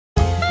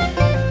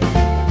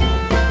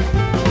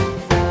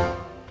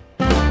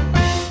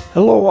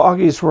Hello,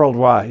 Augies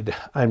Worldwide.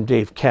 I'm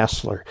Dave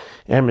Kassler,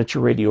 amateur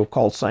radio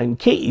call sign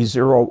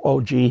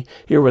KE0OG,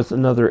 here with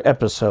another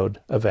episode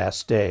of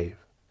Ask Dave.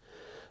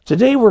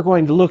 Today we're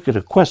going to look at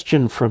a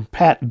question from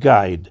Pat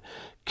Guide,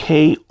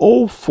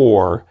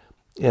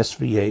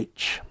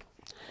 K04SVH.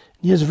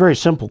 He has a very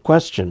simple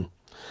question.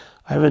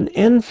 I have an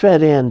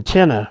end-fed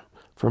antenna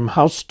from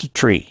house to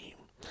tree.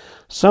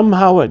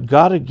 Somehow it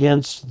got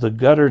against the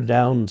gutter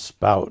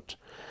downspout.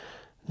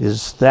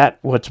 Is that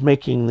what's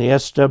making the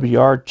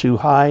SWR too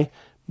high?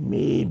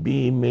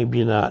 Maybe,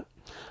 maybe not.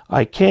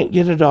 I can't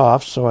get it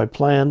off, so I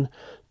plan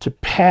to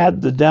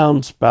pad the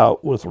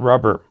downspout with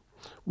rubber.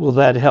 Will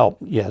that help?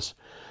 Yes.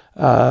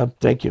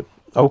 Thank you.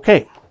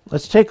 Okay,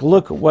 let's take a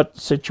look at what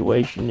the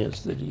situation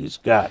is that he's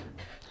got.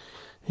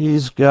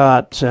 He's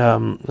got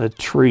a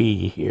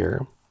tree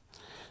here,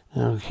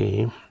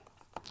 okay,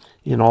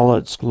 in all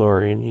its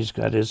glory, and he's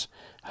got his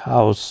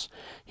house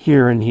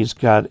here, and he's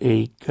got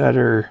a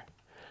gutter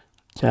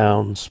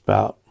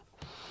downspout.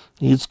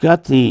 He's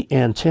got the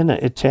antenna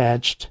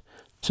attached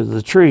to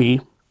the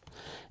tree,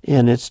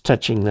 and it's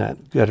touching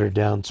that gutter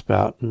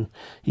downspout. And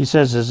he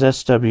says his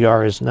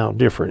SWR is now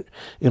different,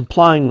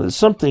 implying that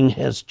something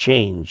has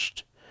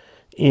changed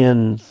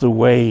in the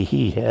way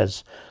he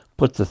has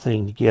put the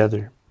thing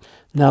together.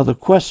 Now the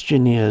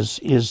question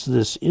is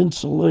this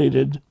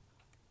insulated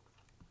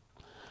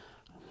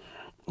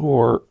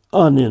or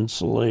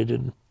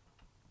uninsulated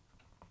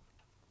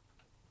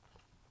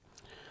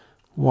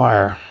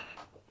wire?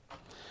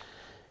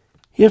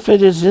 If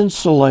it is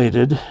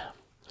insulated,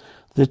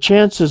 the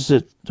chances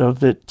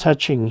of it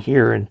touching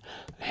here and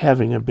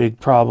having a big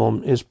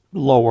problem is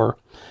lower.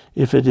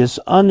 If it is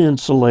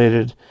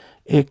uninsulated,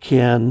 it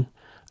can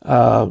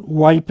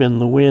wipe in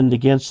the wind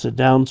against the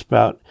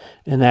downspout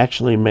and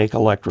actually make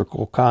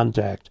electrical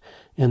contact,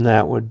 and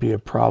that would be a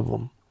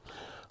problem.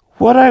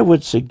 What I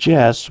would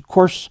suggest, of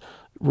course,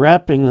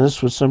 wrapping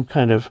this with some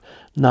kind of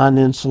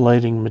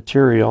non-insulating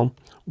material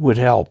would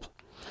help.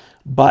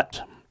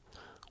 But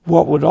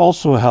what would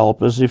also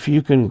help is if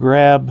you can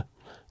grab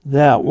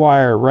that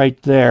wire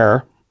right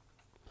there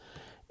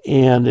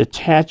and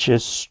attach a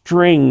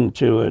string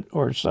to it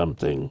or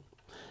something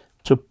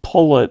to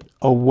pull it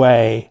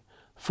away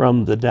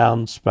from the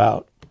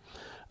downspout.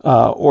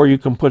 Or you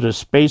can put a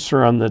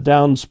spacer on the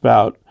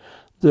downspout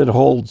that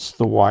holds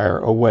the wire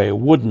away, a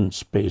wooden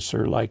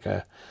spacer like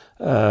a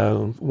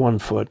 1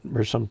 foot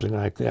or something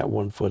like that.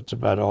 1 foot's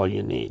about all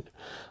you need.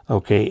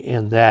 Okay,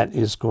 and that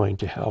is going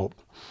to help.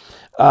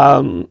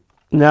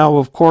 Now,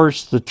 of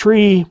course, the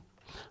tree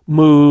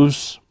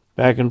moves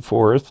back and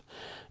forth,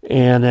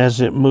 and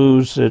as it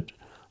moves, it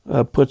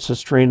puts a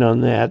strain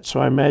on that. So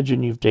I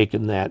imagine you've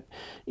taken that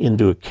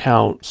into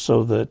account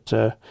so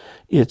that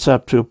it's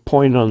up to a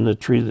point on the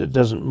tree that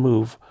doesn't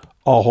move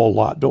a whole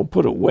lot. Don't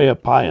put it way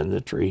up high in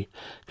the tree,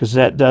 because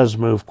that does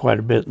move quite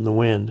a bit in the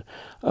wind.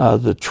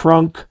 The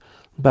trunk,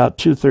 about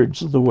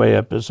 2/3 of the way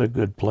up, is a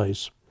good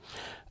place.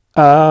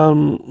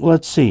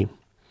 Let's see.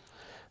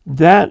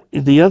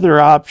 The other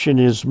option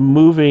is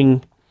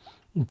moving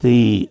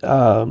the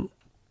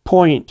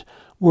point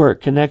where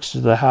it connects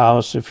to the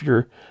house. If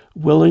you're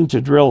willing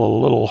to drill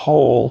a little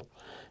hole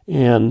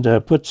and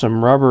put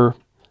some rubber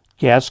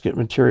gasket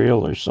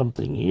material or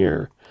something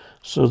here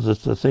so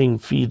that the thing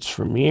feeds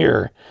from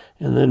here,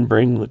 and then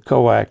bring the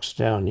coax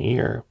down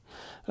here.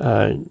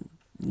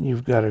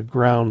 You've got a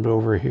ground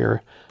over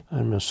here.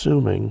 I'm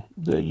assuming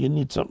that you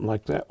need something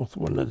like that with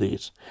one of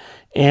these,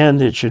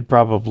 and it should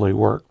probably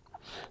work.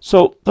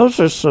 So those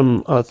are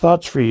some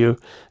thoughts for you.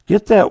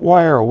 Get that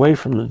wire away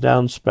from the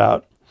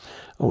downspout.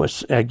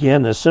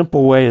 Again, a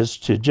simple way is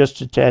to just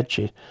attach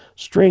a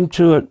string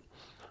to it,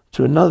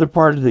 to another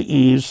part of the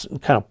eaves,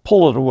 and kind of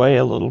pull it away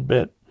a little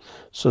bit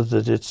so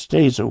that it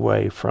stays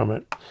away from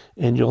it,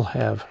 and you'll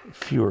have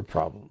fewer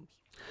problems.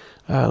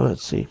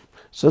 Let's see.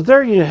 So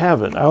there you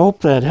have it. I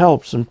hope that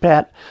helps. And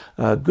Pat,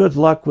 good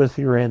luck with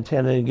your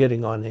antenna and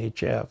getting on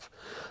HF.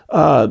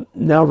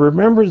 Now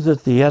remember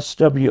that the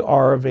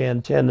SWR of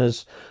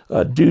antennas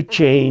do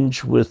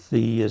change with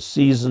the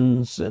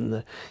seasons and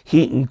the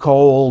heat and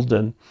cold,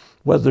 and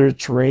whether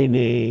it's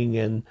raining,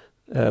 and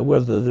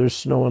whether there's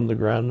snow on the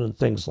ground and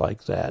things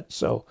like that.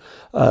 So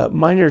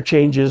minor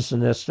changes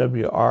in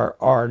SWR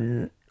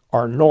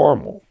are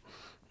normal.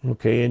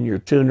 Okay, and your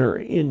tuner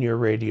in your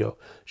radio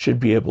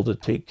should be able to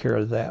take care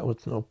of that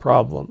with no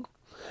problem.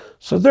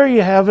 So there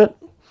you have it.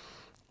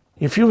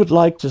 If you would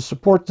like to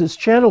support this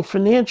channel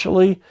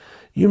financially,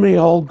 you may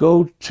all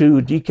go to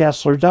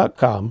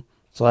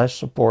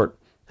dkassler.com/support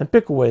and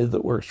pick a way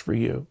that works for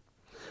you.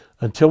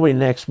 Until we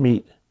next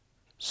meet,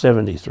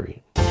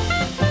 73.